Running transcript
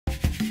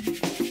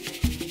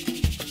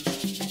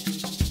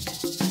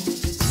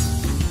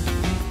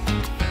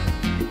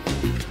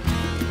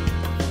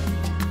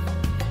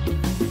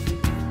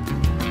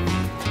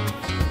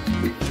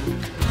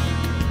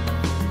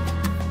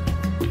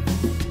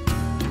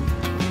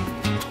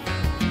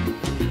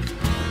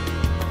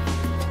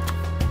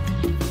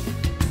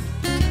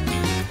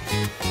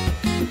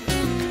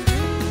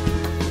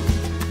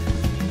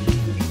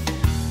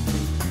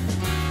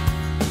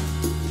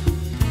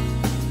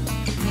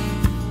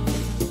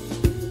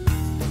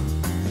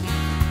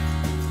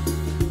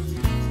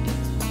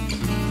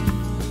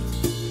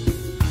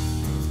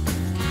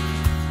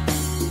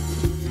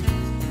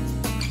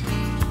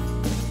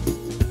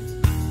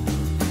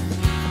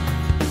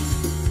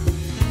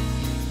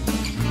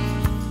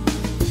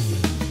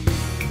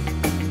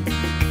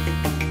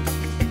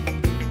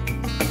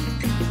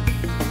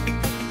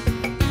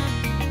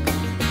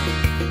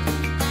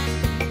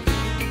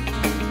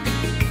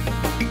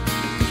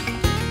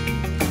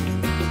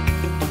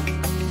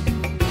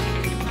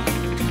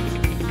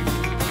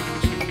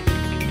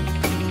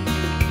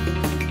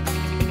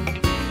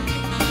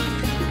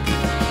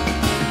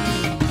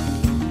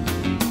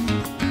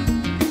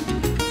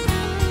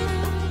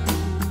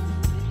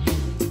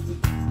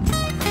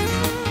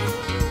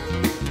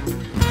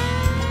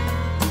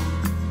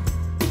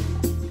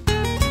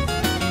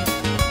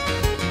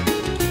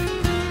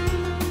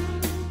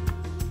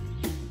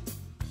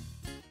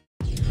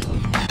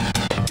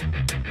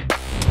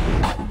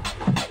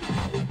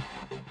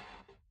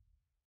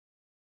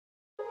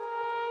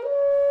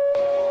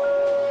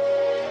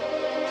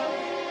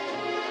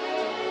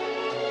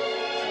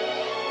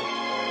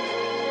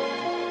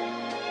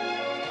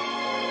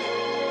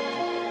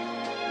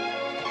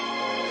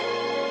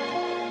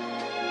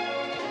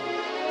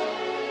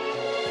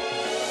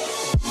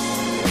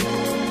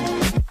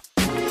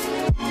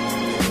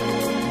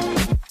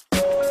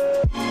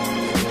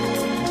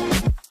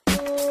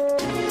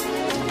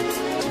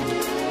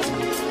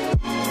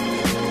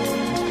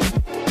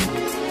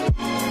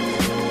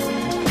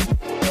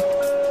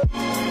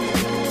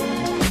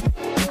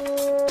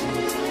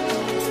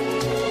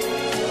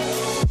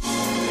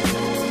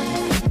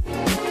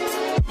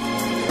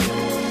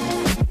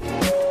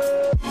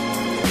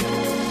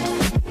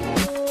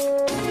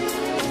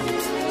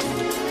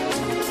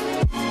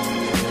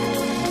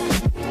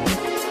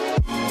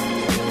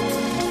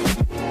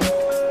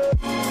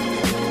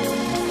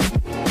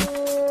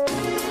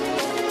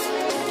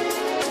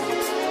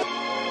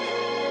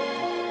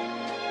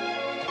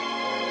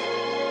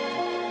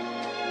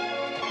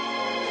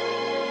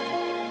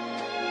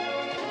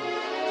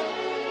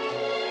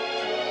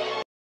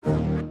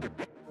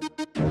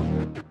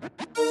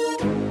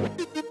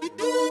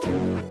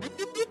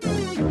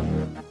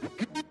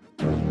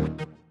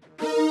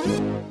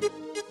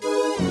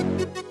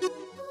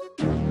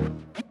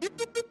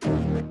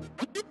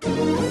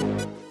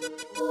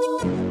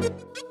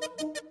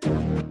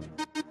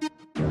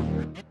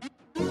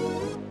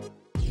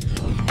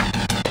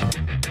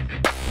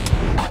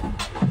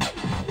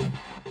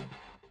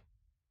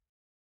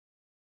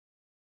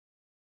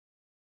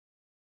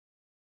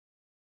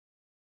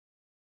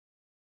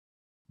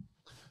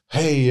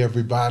Hey,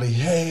 everybody.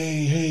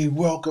 Hey,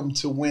 welcome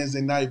to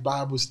Wednesday Night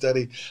Bible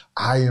Study.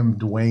 I am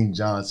Duane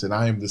Johnson.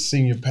 I am the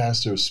senior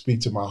pastor of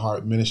Speak to My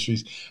Heart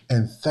Ministries.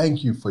 And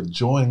thank you for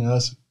joining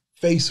us.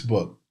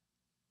 Facebook,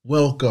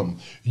 welcome.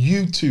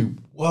 YouTube,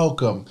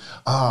 welcome.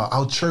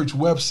 Our church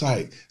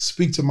website,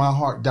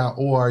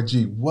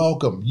 speaktomyheart.org,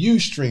 welcome.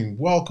 Ustream,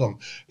 welcome.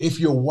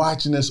 If you're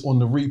watching this on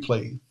the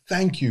replay,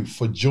 thank you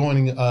for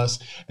joining us,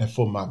 and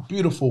for my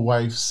beautiful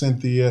wife,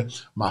 Cynthia,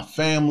 my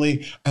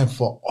family, and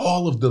for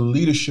all of the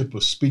leadership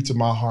of Speak to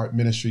My Heart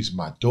Ministries,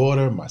 my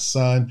daughter, my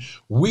son.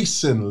 We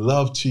send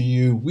love to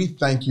you. We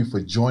thank you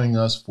for joining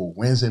us for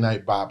Wednesday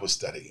Night Bible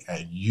Study.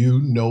 And you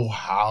know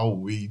how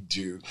we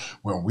do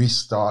when we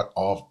start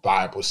off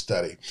Bible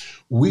study.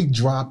 We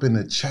drop in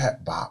the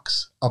chat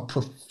box a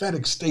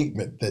prophetic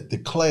statement that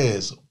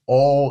declares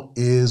all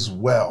is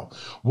well.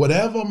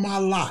 Whatever my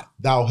lot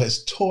thou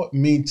hast taught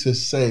me to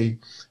say,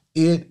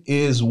 it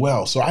is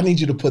well. So I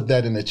need you to put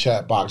that in the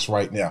chat box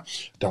right now.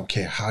 Don't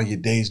care how your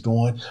day's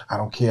going. I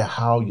don't care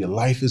how your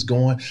life is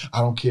going.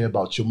 I don't care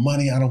about your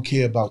money. I don't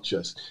care about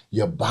just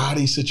your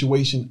body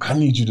situation. I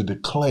need you to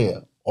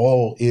declare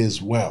all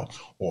is well,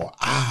 or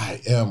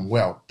I am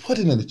well. Put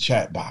it in the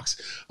chat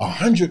box.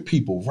 100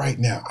 people right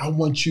now. I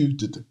want you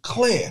to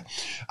declare.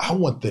 I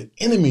want the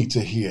enemy to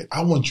hear it.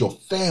 I want your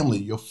family,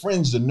 your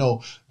friends to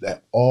know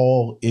that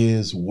all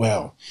is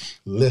well.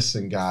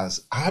 Listen,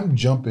 guys, I'm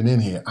jumping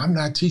in here. I'm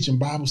not teaching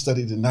Bible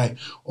study tonight.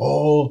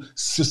 Oh,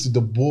 Sister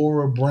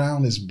DeBora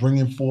Brown is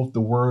bringing forth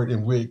the word,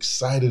 and we're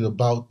excited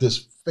about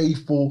this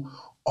faithful,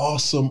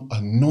 awesome,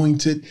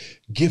 anointed,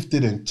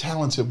 gifted, and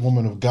talented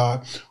woman of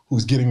God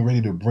who's getting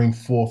ready to bring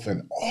forth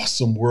an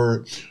awesome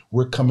word.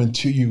 We're coming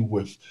to you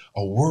with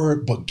a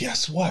word, but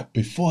guess what?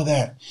 Before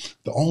that,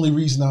 the only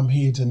reason I'm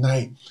here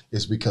tonight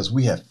is because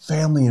we have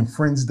Family and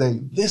Friends Day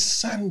this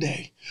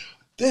Sunday,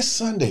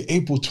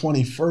 April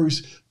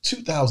 21st,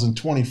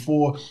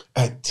 2024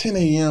 at 10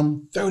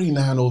 a.m.,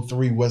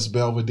 3903 West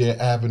Belvedere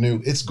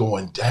Avenue. It's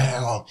going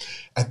down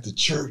at the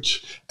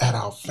church, at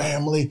our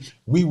family.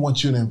 We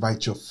want you to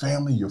invite your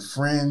family, your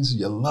friends,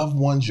 your loved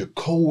ones, your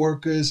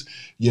co-workers,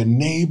 your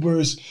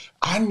neighbors.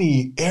 I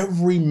need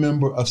every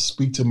member of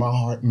Speak to My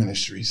Heart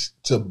Ministries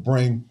to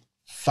bring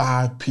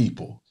 5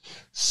 people.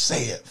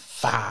 Say it,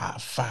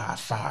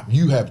 5.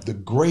 You have the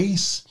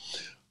grace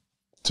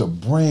to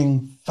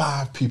bring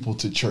 5 people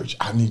to church.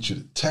 I need you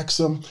to text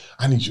them.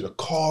 I need you to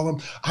call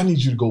them. I need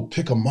you to go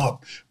pick them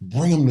up,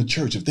 bring them to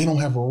church. If they don't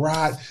have a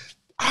ride,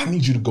 I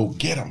need you to go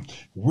get them.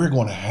 We're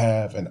going to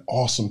have an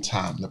awesome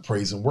time. The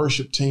praise and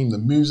worship team, the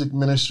music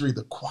ministry,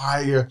 the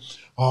choir.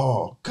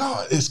 Oh,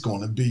 God, it's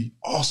going to be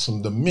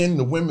awesome. The men,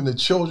 the women, the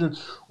children,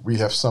 we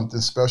have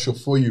something special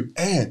for you.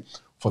 And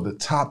for the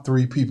top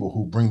 3 people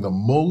who bring the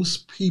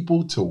most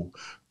people to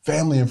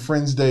Family and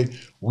Friends Day,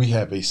 we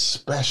have a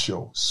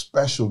special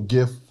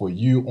gift for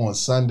you on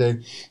Sunday.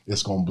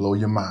 It's going to blow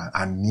your mind.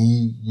 I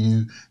need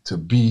you to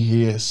be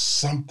here.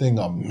 Something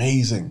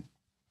amazing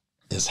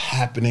is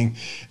happening,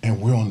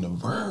 and we're on the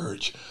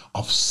verge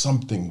of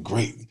something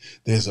great.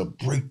 There's a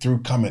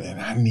breakthrough coming,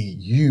 and I need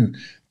you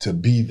to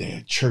be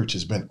there. Church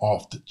has been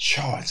off the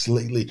charts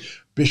lately.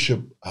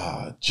 Bishop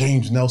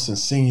James Nelson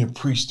Sr.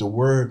 preached the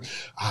word.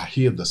 I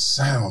hear the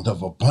sound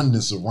of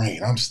abundance of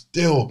rain. I'm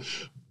still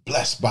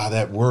blessed by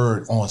that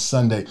word on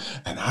Sunday,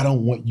 and I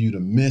don't want you to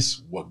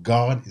miss what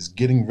God is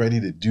getting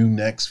ready to do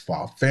next for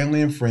our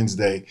Family and Friends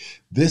Day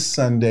this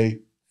Sunday.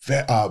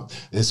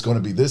 It's going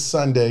to be this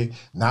Sunday,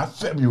 not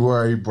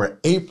February, but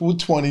April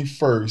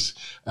 21st.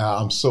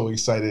 I'm so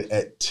excited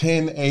at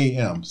 10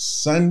 a.m.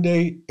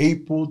 Sunday,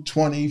 April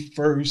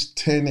 21st,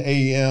 10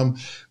 a.m.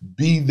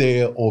 Be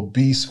there or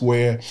be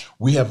square.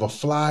 We have a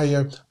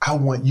flyer. I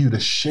want you to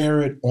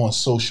share it on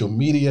social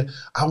media.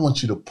 I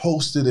want you to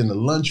post it in the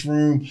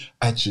lunchroom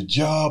at your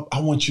job. I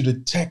want you to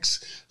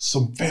text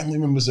some family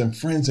members and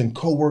friends and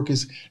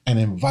coworkers and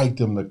invite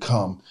them to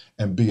come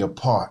and be a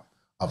part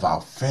of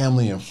our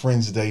Family and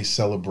Friends Day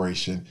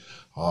celebration.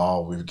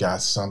 Oh, we've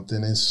got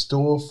something in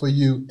store for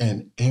you,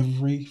 and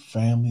every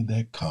family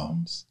that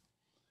comes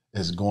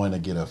is going to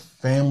get a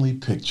family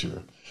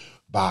picture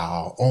by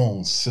our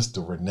own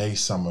Sister Renee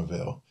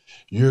Somerville.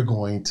 You're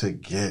going to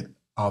get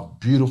a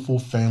beautiful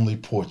family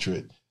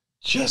portrait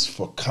just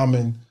for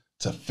coming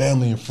to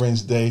Family and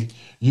Friends Day.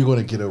 You're going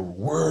to get a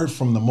word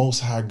from the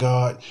Most High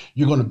God.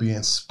 You're going to be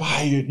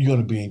inspired. You're going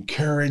to be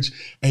encouraged,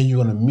 and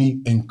you're going to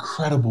meet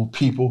incredible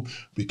people,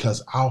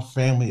 because our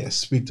family at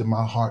Speak to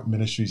My Heart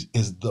Ministries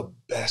is the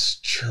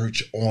best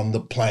church on the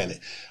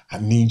planet. I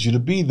need you to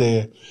be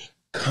there.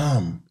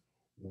 Come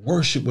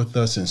worship with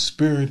us in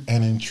spirit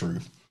and in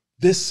truth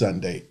this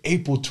Sunday,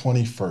 April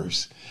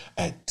 21st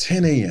at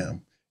 10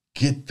 a.m.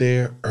 Get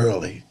there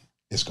early.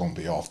 It's going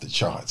to be off the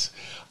charts.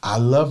 I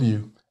love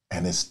you.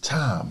 And it's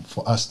time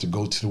for us to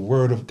go to the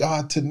Word of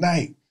God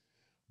tonight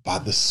by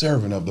the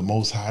servant of the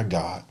Most High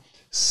God.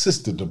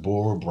 Sister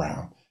DeBora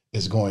Brown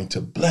is going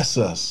to bless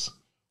us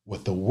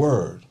with the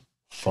word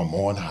from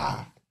on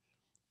high.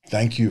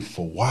 Thank you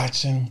for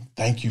watching.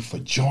 Thank you for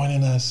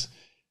joining us.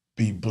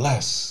 Be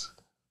blessed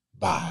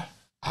by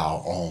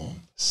our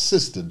own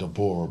Sister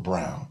DeBora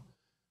Brown.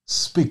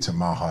 Speak to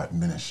My Heart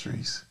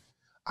Ministries.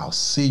 I'll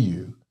see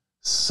you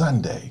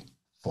Sunday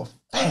for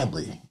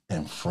Family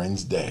and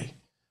Friends Day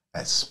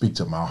at Speak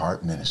to My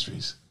Heart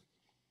Ministries.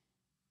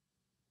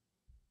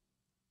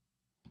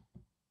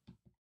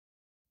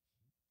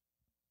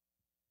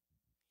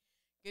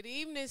 Good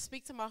evening,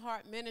 Speak to My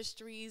Heart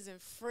Ministries and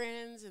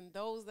friends and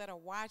those that are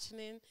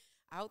watching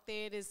out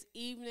there this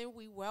evening.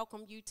 We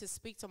welcome you to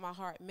Speak to My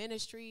Heart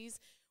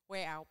Ministries,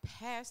 where our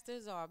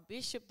pastors are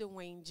Bishop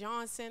Duane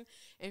Johnson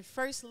and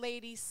First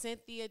Lady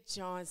Cynthia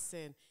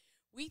Johnson.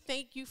 We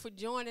thank you for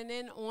joining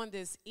in on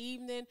this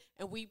evening,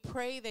 and we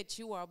pray that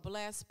you are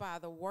blessed by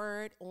the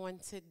word on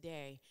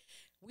today.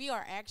 We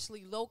are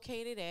actually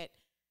located at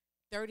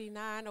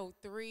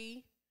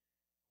 3903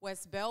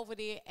 West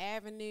Belvedere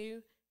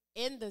Avenue,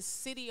 in the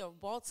city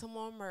of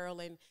Baltimore,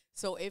 Maryland.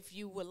 So if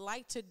you would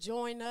like to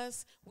join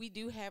us, we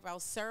do have our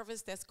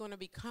service that's going to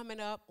be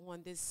coming up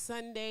on this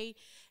Sunday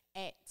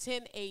at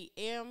 10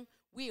 a.m.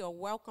 We are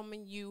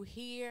welcoming you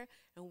here,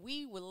 and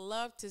we would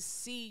love to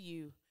see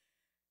you.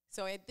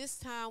 So at this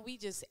time, we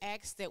just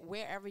ask that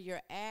wherever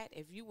you're at,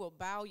 if you will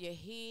bow your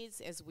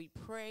heads as we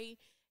pray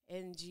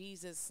in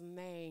Jesus'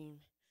 name.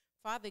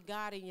 Father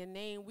God, in your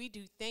name, we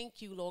do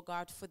thank you, Lord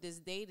God, for this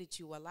day that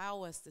you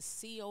allow us to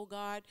see, oh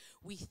God.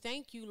 We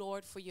thank you,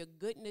 Lord, for your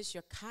goodness,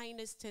 your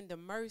kindness, tender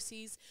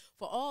mercies,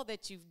 for all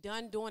that you've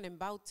done, doing, and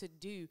about to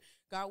do.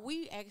 God,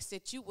 we ask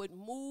that you would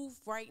move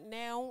right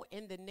now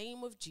in the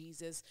name of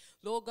Jesus.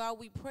 Lord God,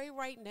 we pray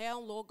right now,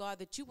 Lord God,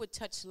 that you would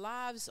touch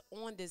lives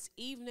on this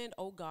evening,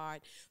 oh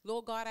God.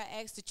 Lord God,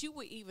 I ask that you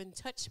would even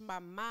touch my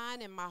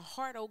mind and my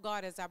heart, oh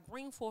God, as I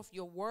bring forth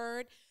your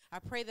word. I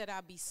pray that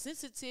I be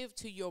sensitive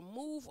to your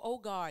move, oh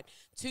God,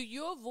 to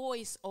your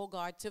voice, oh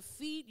God, to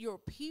feed your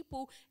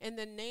people in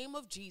the name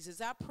of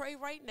Jesus. I pray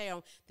right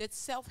now that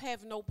self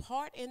have no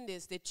part in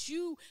this, that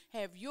you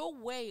have your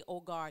way,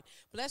 oh God.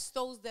 Bless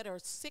those that are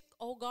sick,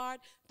 oh God,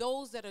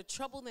 those that are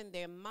troubled in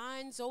their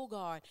minds, oh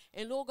God.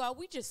 And Lord God,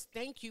 we just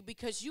thank you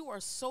because you are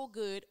so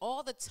good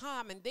all the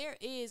time, and there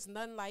is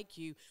none like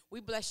you.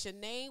 We bless your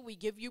name. We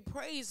give you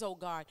praise, oh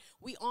God.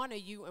 We honor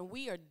you and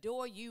we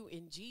adore you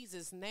in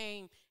Jesus'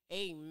 name.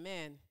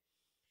 Amen.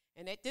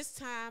 And at this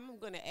time, I'm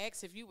going to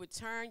ask if you would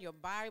turn your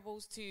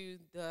Bibles to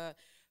the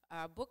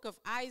book of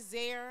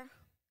Isaiah,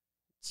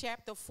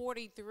 chapter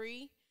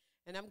 43.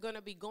 And I'm going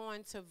to be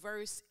going to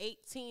verse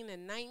 18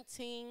 and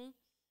 19.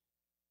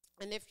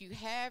 And if you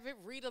have it,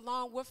 read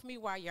along with me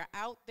while you're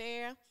out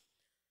there.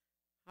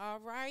 All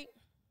right.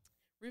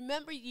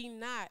 Remember ye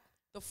not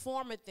the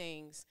former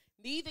things,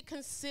 neither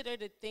consider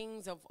the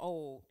things of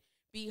old.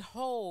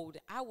 Behold,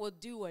 I will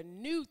do a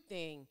new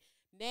thing.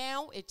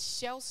 Now it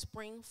shall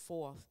spring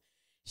forth.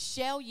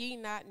 Shall ye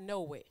not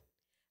know it?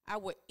 I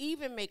will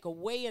even make a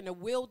way in the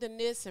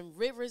wilderness and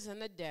rivers in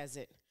the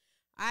desert.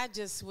 I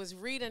just was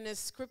reading this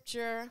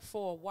scripture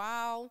for a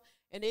while,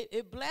 and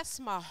it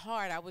blessed my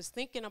heart. I was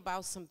thinking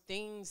about some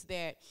things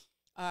that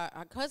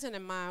a cousin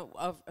of mine,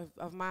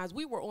 of mine,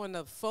 we were on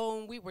the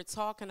phone. We were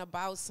talking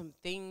about some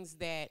things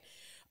that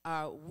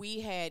we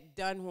had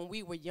done when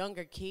we were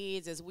younger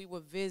kids, as we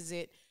would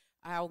visit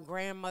our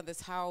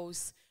grandmother's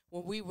house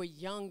when we were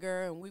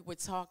younger, and we were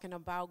talking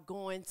about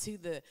going to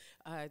the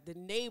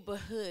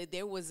neighborhood.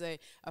 There was a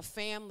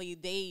family,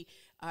 they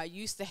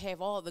used to have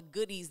all the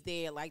goodies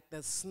there, like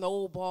the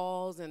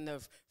snowballs and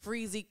the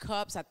freezy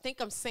cups. I think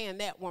I'm saying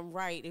that one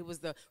right. It was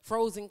the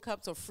frozen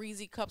cups or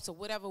freezy cups or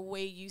whatever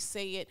way you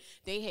say it.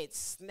 They had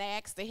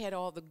snacks. They had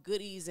all the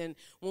goodies. And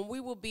when we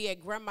would be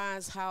at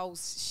Grandma's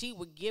house, she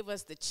would give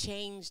us the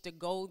change to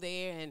go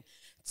there and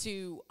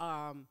to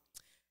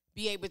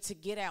be able to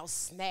get our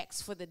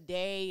snacks for the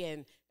day.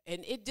 And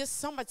it just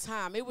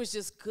summertime, it was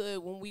just good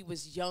when we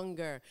was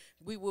younger.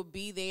 We would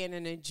be there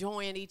and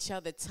enjoying each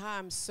other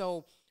time.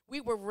 So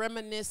we were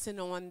reminiscing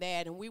on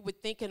that, and we were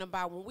thinking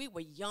about when we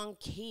were young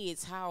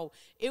kids, how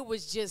it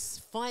was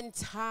just fun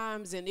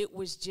times, and it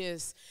was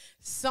just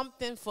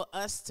something for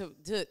us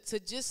to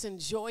just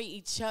enjoy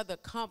each other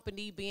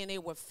company, being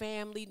there with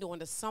family during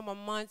the summer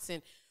months,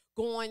 and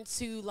going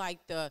to like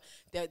the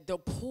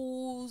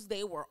pools.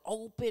 They were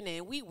open,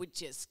 and we would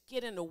just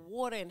get in the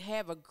water and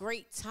have a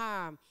great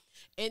time.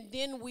 And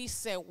then we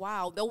said,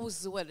 wow,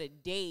 those were the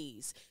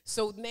days.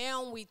 So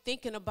now we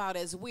thinking about,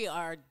 as we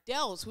are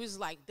adults, we was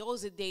like,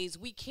 those are days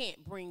we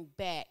can't bring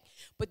back.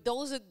 But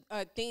those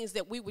are things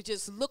that we were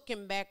just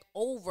looking back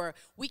over.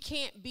 We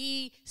can't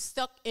be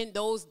stuck in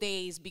those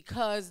days,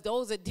 because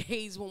those are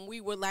days when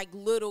we were like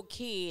little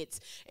kids.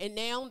 And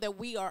now that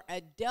we are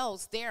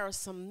adults, there are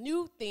some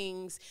new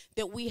things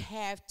that we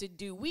have to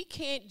do. We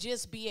can't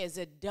just be as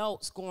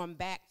adults going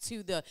back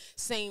to the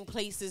same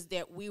places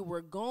that we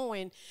were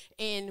going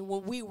and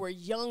when we were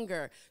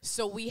younger.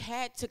 So we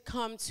had to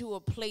come to a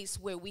place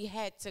where we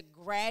had to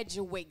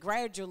graduate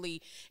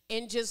gradually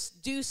and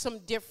just do some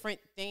different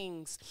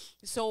things.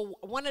 So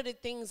one of the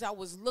things I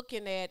was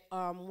looking at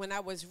when I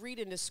was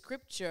reading the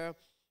scripture,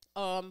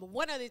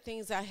 one of the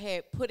things I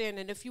had put in,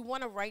 and if you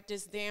want to write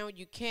this down,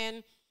 you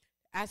can.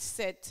 I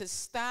said to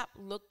stop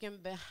looking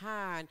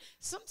behind.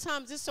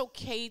 Sometimes it's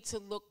okay to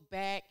look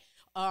back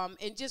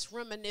and just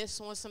reminisce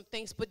on some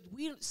things. But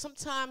we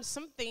sometimes,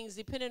 some things,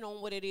 depending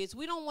on what it is,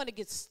 we don't want to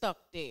get stuck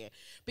there,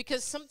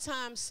 because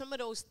sometimes some of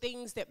those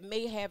things that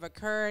may have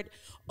occurred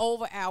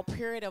over our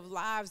period of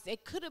lives, there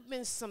could have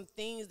been some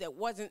things that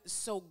wasn't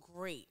so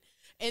great.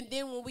 And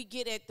then when we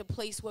get at the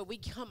place where we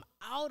come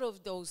out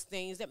of those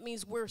things, that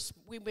means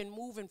we've been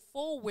moving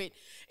forward.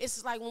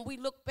 It's like when we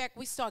look back,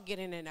 we start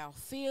getting in our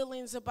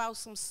feelings about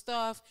some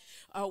stuff.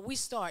 We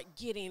start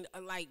getting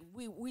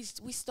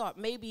we start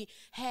maybe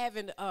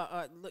having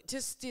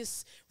just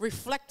this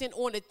reflecting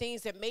on the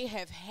things that may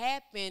have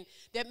happened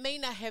that may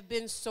not have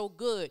been so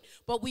good.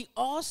 But we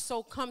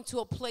also come to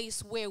a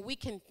place where we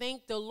can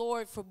thank the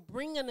Lord for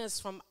bringing us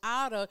from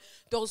out of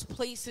those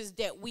places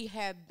that we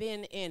have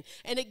been in.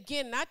 And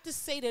again, not to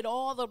say that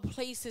all the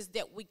places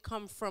that we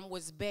come from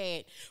was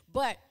bad,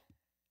 but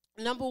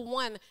number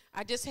one,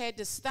 I just had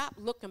to stop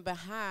looking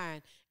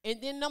behind.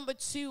 And then number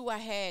two, I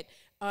had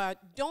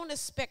don't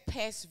expect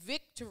past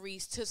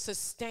victories to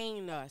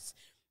sustain us.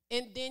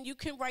 And then you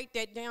can write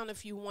that down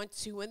if you want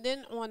to. And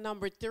then on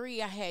number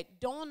three, I had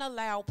don't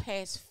allow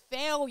past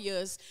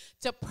failures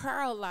to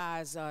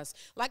paralyze us.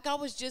 Like I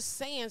was just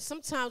saying,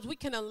 sometimes we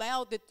can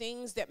allow the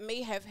things that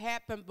may have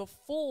happened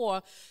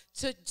before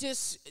to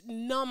just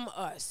numb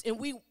us. And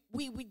we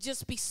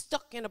just be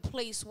stuck in a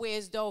place where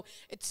as though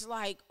it's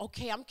like,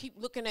 okay, I'm keep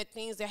looking at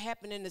things that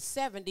happened in the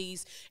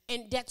 70s,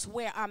 and that's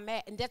where I'm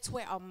at, and that's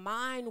where our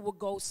mind will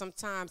go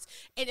sometimes.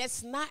 And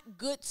it's not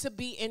good to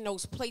be in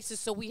those places.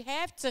 So we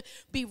have to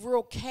be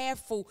real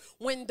careful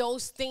when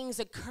those things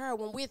occur,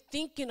 when we're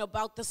thinking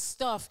about the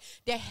stuff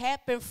that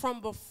happened from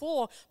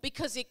before,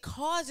 because it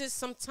causes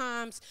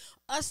sometimes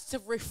us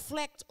to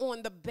reflect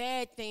on the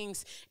bad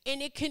things,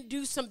 and it can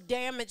do some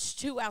damage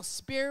to our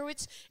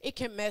spirits. It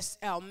can mess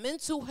our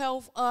mental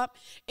health up,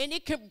 and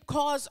it can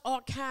cause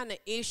all kind of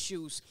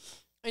issues.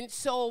 And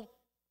so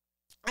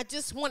I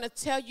just want to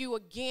tell you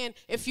again,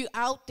 if you're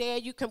out there,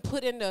 you can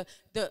put in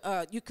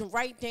you can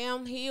write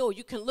down here, or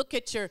you can look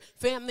at your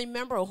family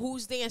member or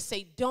who's there and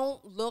say,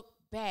 don't look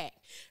back.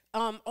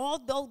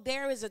 Although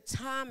there is a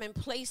time and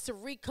place to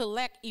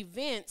recollect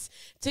events,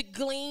 to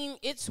glean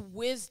its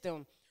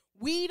wisdom,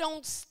 we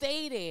don't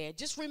stay there.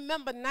 Just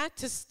remember not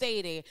to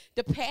stay there.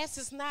 The past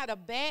is not a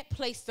bad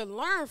place to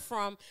learn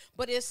from,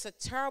 but it's a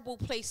terrible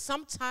place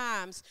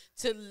sometimes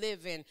to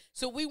live in.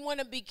 So we want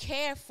to be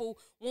careful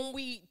when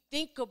we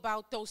think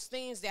about those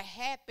things that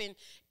happened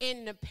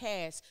in the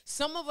past.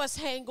 Some of us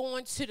hang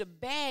on to the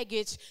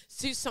baggage,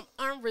 to some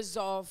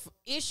unresolved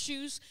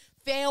issues,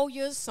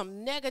 failures,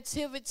 some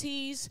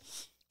negativities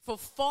for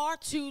far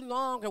too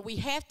long, and we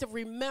have to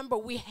remember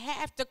we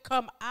have to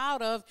come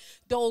out of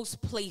those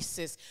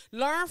places.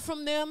 Learn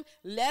from them,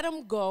 let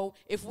them go.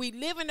 If we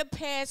live in the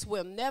past,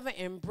 we'll never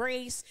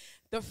embrace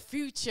the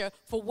future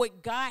for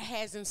what God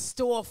has in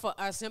store for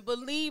us. And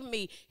believe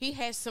me, he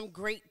has some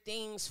great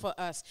things for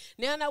us.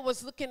 Now I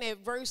was looking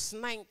at verse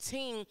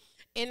 19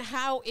 and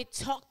how it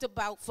talked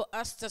about for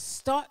us to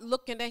start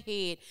looking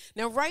ahead.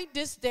 Now write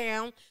this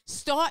down,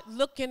 start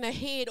looking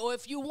ahead, or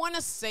if you want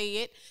to say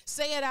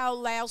it out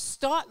loud,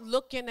 start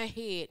looking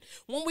ahead.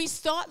 When we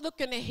start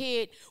looking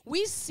ahead,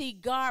 we see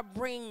God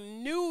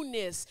bring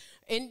newness,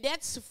 and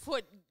that's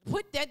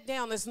put that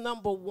down as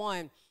number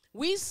one.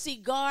 We see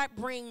God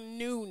bring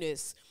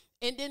newness.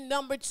 And then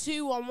number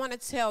two, I want to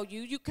tell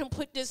you, you can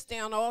put this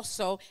down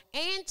also,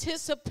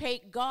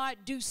 anticipate God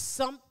do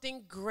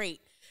something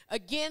great.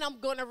 Again, I'm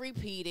going to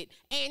repeat it.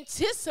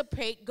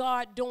 Anticipate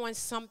God doing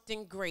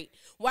something great.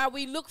 While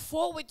we look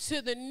forward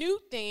to the new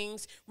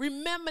things,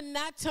 remember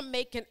not to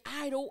make an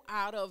idol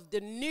out of the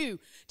new.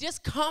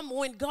 Just come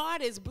when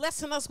God is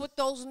blessing us with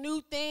those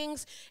new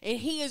things, and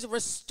he is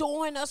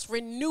restoring us,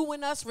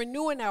 renewing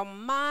our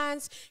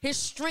minds, he's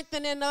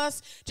strengthening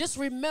us. Just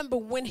remember,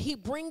 when he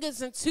brings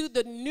us into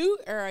the new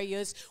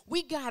areas,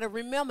 we got to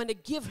remember to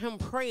give him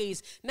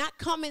praise. Not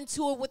come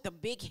into it with a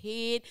big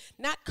head,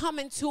 not come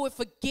into it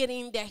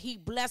forgetting that he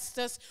blessed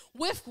us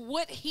with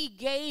what he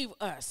gave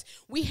us.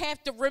 We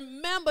have to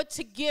remember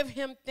to give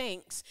him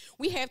thanks.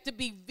 We have to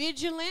be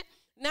vigilant,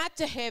 not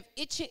to have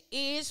itching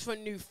ears for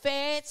new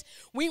fads.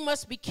 We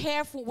must be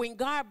careful when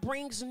God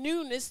brings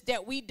newness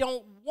that we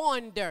don't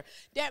wander.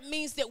 That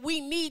means that we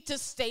need to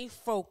stay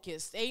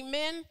focused.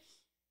 Amen?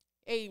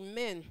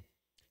 Amen.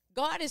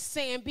 God is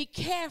saying be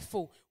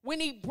careful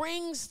when he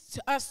brings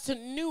us to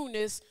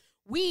newness,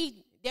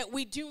 that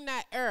we do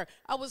not err.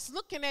 I was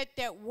looking at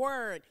that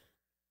word.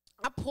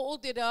 I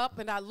pulled it up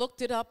and I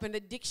looked it up in the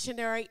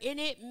dictionary, and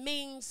it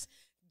means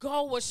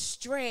go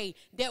astray,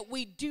 that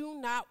we do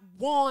not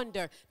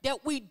wander,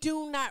 that we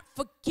do not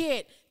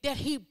forget that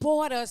he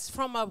brought us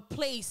from a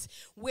place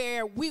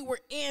where we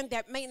were in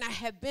that may not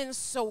have been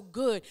so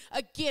good.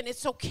 Again,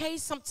 it's okay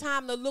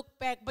sometime to look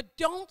back, but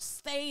don't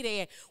stay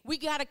there. We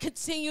got to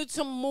continue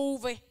to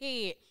move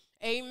ahead.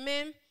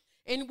 Amen.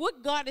 And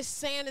what God is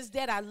saying is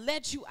that I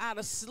led you out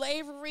of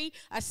slavery.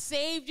 I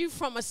saved you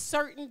from a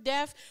certain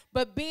death,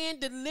 but being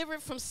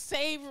delivered from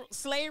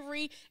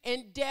slavery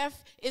and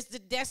death is the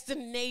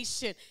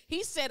destination.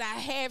 He said, I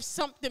have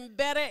something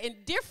better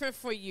and different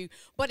for you,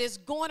 but it's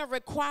going to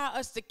require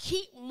us to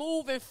keep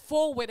moving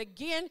forward.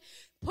 Again,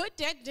 put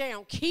that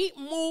down. Keep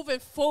moving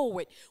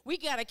forward. We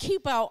got to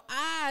keep our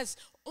eyes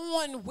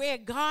on where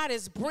God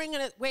is bringing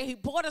us, where he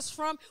brought us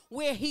from,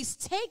 where he's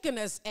taking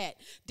us at.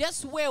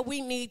 That's where we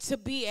need to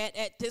be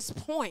at this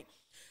point.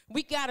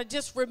 We got to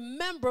just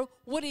remember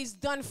what he's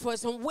done for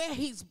us and where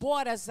he's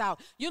brought us out.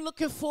 You're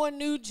looking for a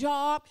new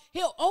job,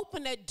 he'll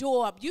open that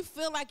door up. You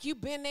feel like you've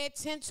been there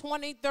 10,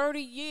 20, 30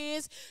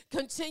 years.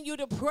 Continue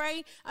to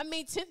pray. I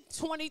mean, 10,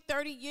 20,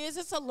 30 years,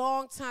 it's a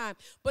long time.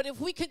 But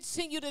if we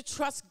continue to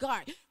trust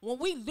God, when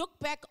we look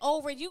back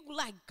over it, you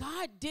like,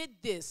 God did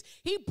this.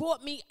 He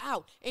brought me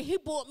out, and he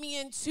brought me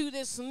into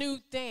this new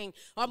thing.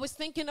 I was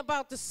thinking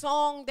about the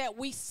song that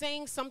we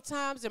sing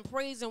sometimes in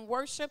praise and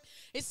worship.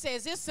 It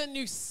says, it's a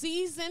new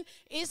season.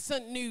 It's a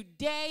new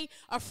day.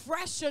 A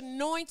fresh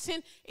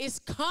anointing is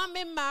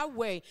coming my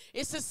way.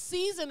 It's a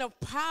season of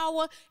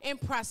power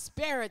and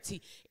prosperity.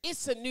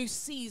 It's a new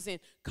season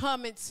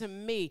coming to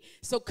me.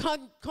 So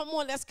come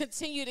on, let's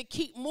continue to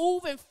keep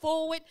moving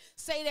forward.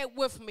 Say that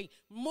with me.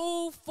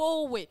 Move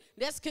forward.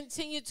 Let's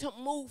continue to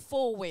move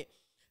forward.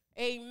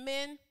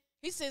 Amen.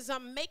 He says,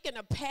 I'm making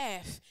a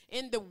path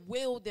in the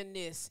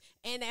wilderness,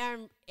 and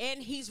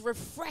he's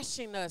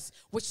refreshing us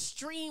with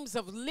streams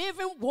of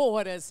living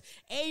waters.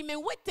 Amen.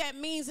 What that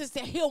means is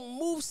that he'll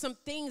move some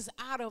things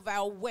out of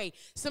our way,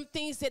 some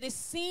things that it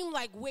seemed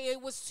like where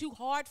it was too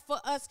hard for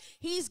us.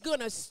 He's going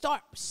to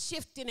start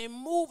shifting and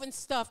moving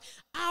stuff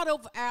out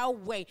of our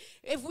way.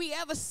 If we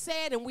ever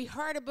said, and we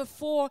heard it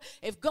before,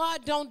 if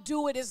God don't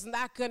do it, it's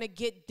not going to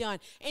get done.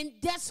 And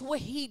that's what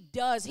he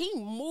does. He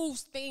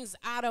moves things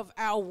out of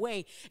our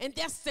way. And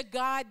that's the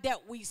God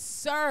that we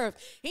serve.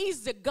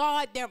 He's the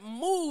God that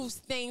moves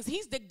things.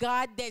 He's the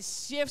God that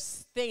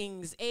shifts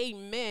things.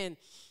 Amen.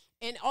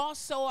 And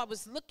also, I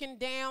was looking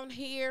down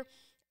here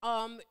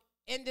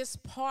in this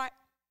part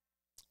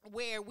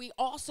where we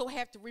also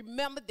have to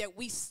remember that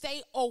we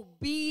stay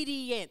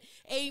obedient.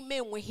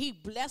 Amen. When he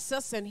bless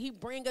us and he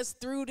bring us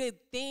through the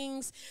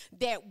things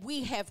that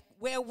we have,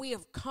 where we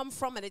have come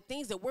from, and the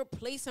things that we're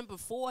placing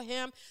before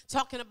him,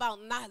 talking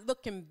about not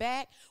looking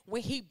back,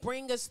 when he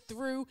bring us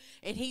through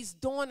and he's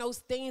doing those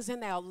things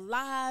in our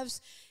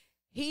lives,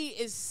 he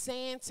is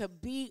saying to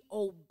be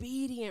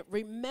obedient.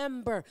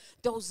 Remember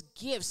those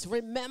gifts.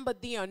 Remember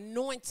the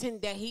anointing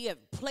that he has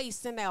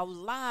placed in our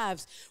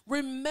lives.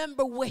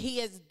 Remember what he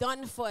has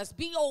done for us.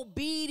 Be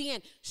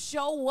obedient.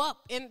 Show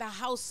up in the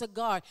house of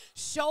God.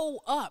 Show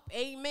up.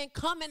 Amen.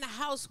 Come in the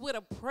house with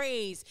a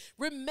praise.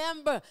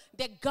 Remember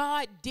that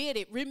God did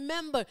it.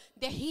 Remember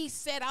that he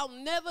said, I'll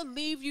never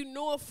leave you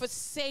nor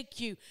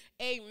forsake you.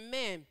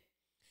 Amen.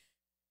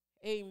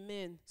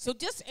 Amen. So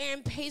just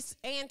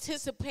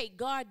anticipate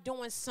God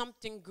doing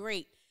something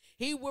great.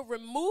 He will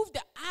remove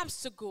the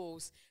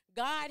obstacles.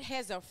 God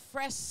has a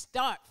fresh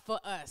start for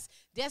us.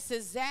 That's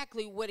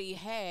exactly what he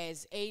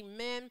has.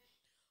 Amen.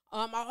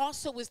 I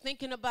also was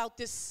thinking about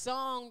this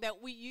song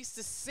that we used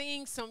to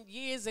sing some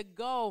years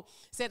ago.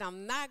 Said,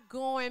 I'm not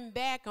going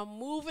back. I'm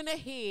moving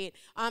ahead.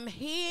 I'm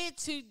here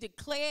to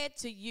declare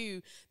to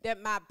you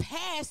that my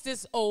past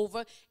is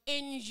over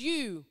in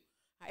you.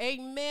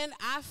 Amen.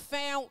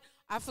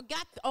 I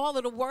forgot all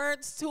of the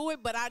words to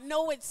it, but I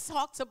know it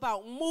talks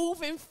about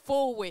moving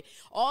forward.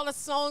 All the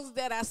songs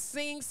that I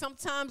sing,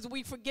 sometimes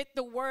we forget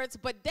the words,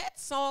 but that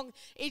song,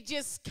 it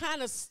just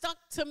kind of stuck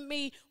to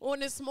me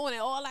on this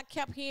morning. All I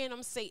kept hearing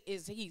him say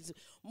is he's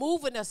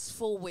moving us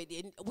forward.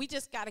 And we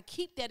just got to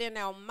keep that in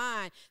our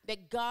mind,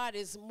 that God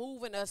is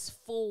moving us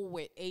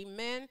forward.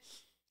 Amen.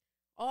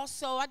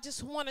 Also, I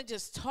just want to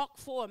just talk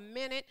for a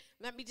minute.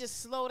 Let me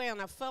just slow down.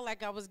 I felt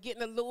like I was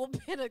getting a little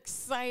bit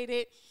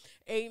excited.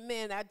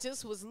 Amen. I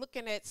just was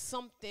looking at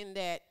something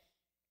that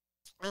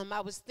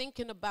I was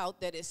thinking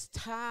about, that it's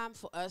time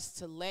for us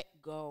to let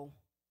go.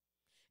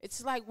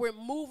 It's like we're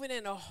moving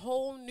in a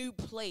whole new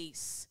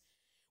place.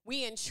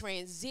 We in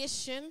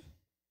transition.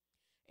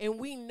 And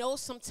we know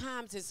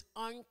sometimes it's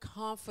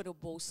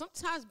uncomfortable.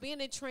 Sometimes being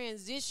in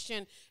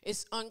transition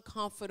is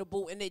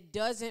uncomfortable, and it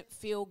doesn't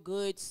feel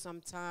good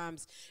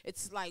sometimes.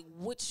 It's like,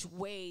 which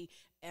way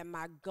am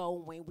I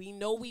going? We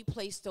know we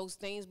placed those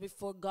things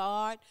before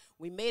God.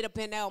 We made up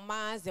in our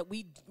minds that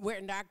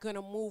we're not going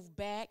to move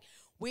back.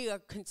 We are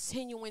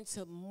continuing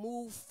to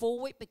move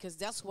forward because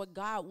that's what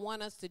God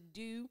wants us to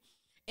do.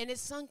 And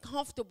it's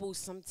uncomfortable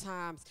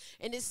sometimes.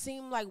 And it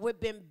seems like we've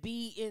been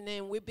beaten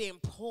and we're being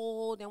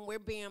pulled and we're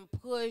being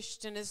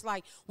pushed. And it's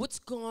like, what's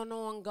going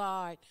on,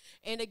 God?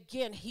 And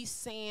again, he's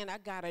saying, I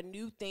got a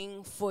new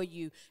thing for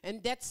you.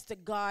 And that's the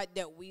God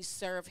that we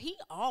serve. He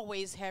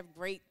always have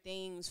great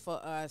things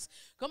for us.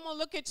 Come on,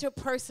 look at your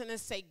person and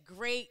say,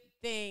 great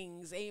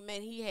things.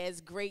 Amen. He has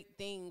great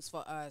things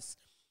for us.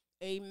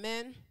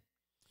 Amen.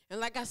 And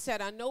like I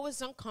said, I know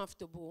it's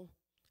uncomfortable.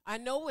 I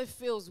know it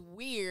feels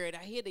weird.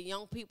 I hear the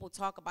young people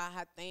talk about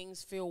how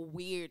things feel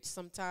weird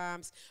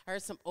sometimes. I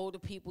heard some older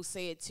people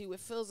say it too. It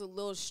feels a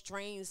little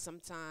strange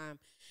sometimes.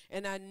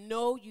 And I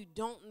know you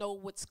don't know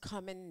what's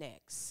coming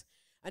next.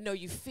 I know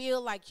you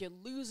feel like you're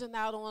losing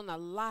out on a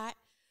lot.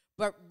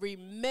 But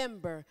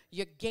remember,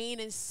 you're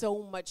gaining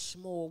so much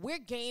more. We're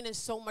gaining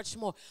so much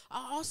more.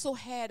 I also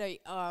had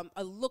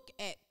a look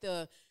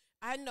at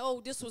I know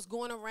this was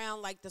going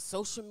around like the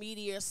social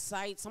media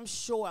sites. I'm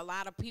sure a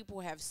lot of people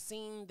have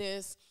seen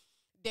this.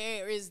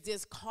 There is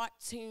this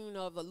cartoon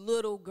of a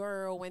little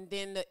girl and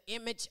then the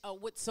image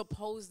of what's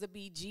supposed to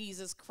be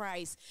Jesus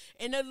Christ.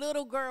 And the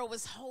little girl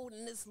was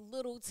holding this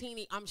little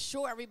teeny, I'm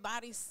sure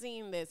everybody's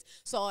seen this.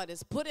 Saw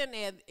this. Put in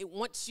there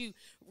once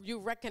you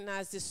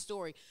recognize this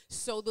story.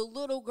 So the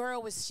little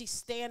girl she's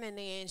standing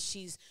there and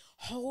she's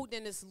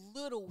holding this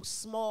little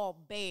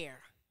small bear,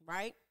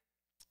 right?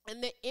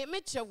 And the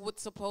image of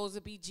what's supposed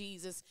to be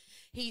Jesus,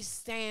 he's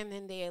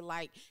standing there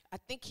like, I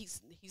think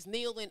he's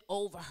kneeling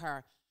over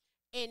her.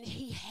 And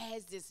he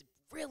has this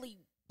really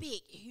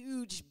big,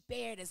 huge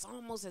bear that's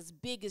almost as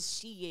big as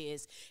she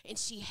is. And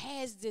she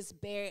has this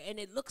bear, and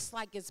it looks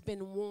like it's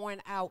been worn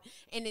out,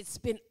 and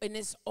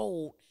it's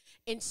old.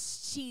 And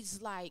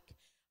she's like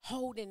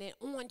holding it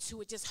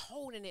onto it, just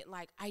holding it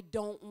like, I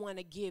don't want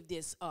to give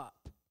this up.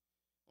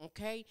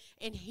 Okay,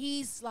 and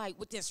he's like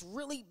with this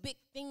really big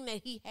thing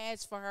that he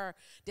has for her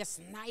that's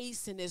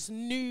nice and is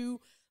new.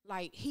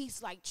 Like,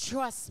 he's like,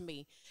 trust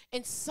me.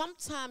 And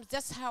sometimes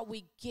that's how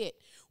we get.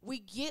 We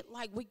get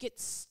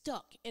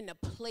stuck in a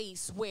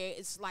place where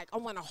it's like, I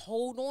want to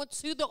hold on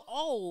to the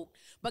old.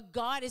 But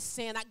God is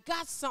saying, I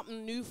got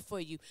something new for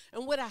you.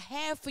 And what I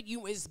have for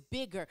you is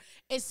bigger,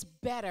 it's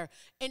better,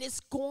 and it's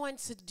going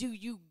to do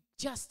you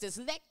justice.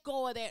 Let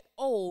go of that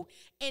old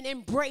and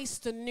embrace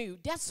the new.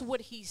 That's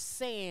what he's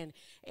saying.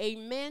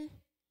 Amen.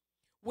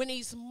 When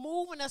he's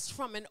moving us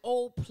from an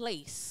old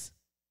place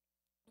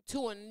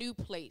to a new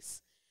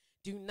place,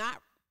 do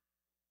not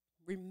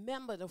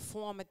remember the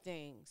former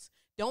things.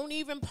 Don't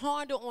even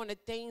ponder on the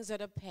things of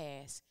the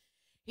past.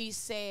 He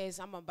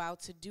says, I'm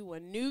about to do a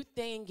new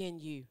thing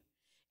in you,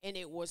 and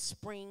it will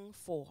spring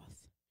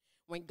forth.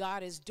 When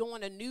God is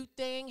doing a new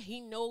thing, he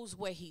knows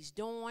what he's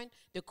doing.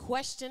 The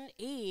question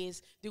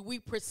is, do we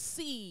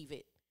perceive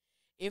it?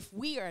 If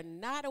we are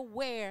not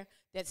aware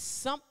that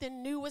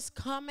something new is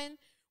coming,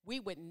 we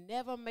would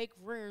never make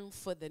room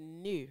for the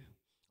new.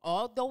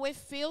 Although it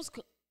feels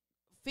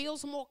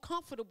more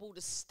comfortable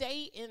to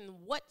stay in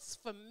what's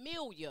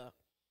familiar,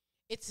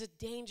 it's a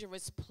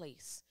dangerous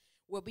place.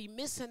 We'll be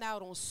missing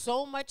out on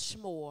so much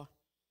more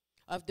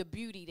of the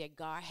beauty that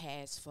God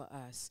has for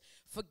us.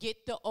 Forget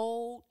the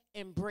old,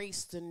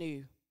 embrace the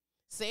new.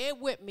 Say it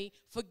with me.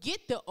 Forget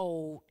the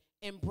old,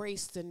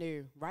 embrace the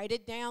new. Write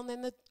it down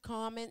in the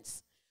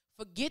comments.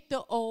 Forget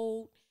the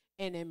old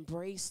and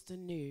embrace the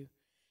new.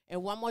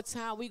 And one more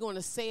time, we're going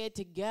to say it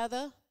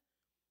together.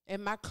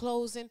 In my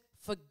closing,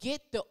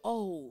 forget the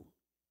old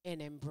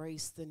and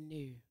embrace the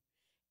new.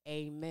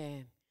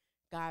 Amen.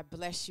 God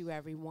bless you,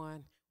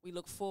 everyone. We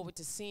look forward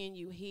to seeing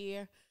you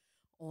here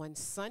on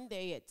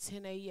Sunday at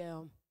 10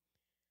 a.m.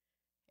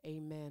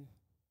 Amen.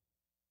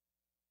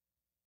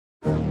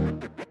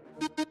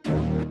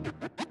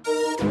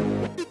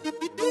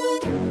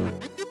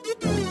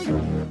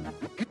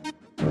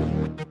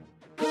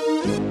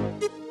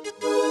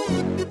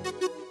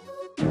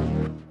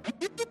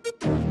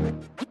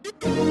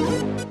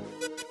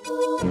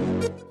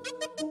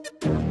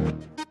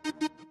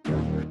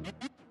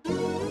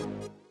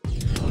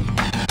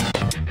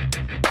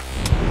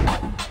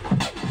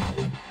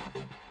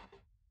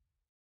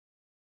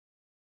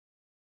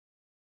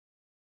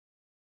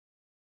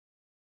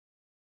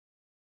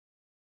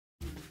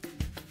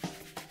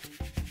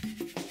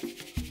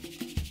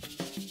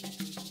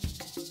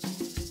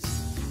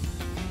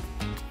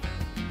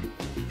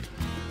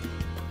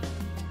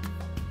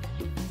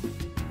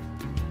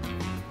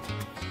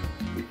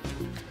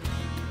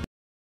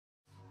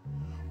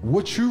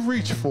 What you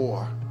reach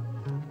for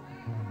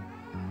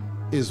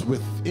is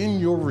within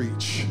your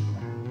reach.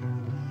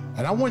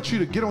 And I want you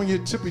to get on your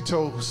tippy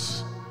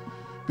toes,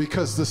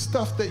 because the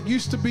stuff that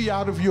used to be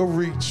out of your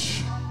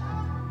reach,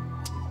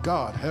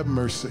 God have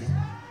mercy.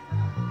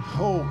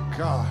 Oh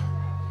God.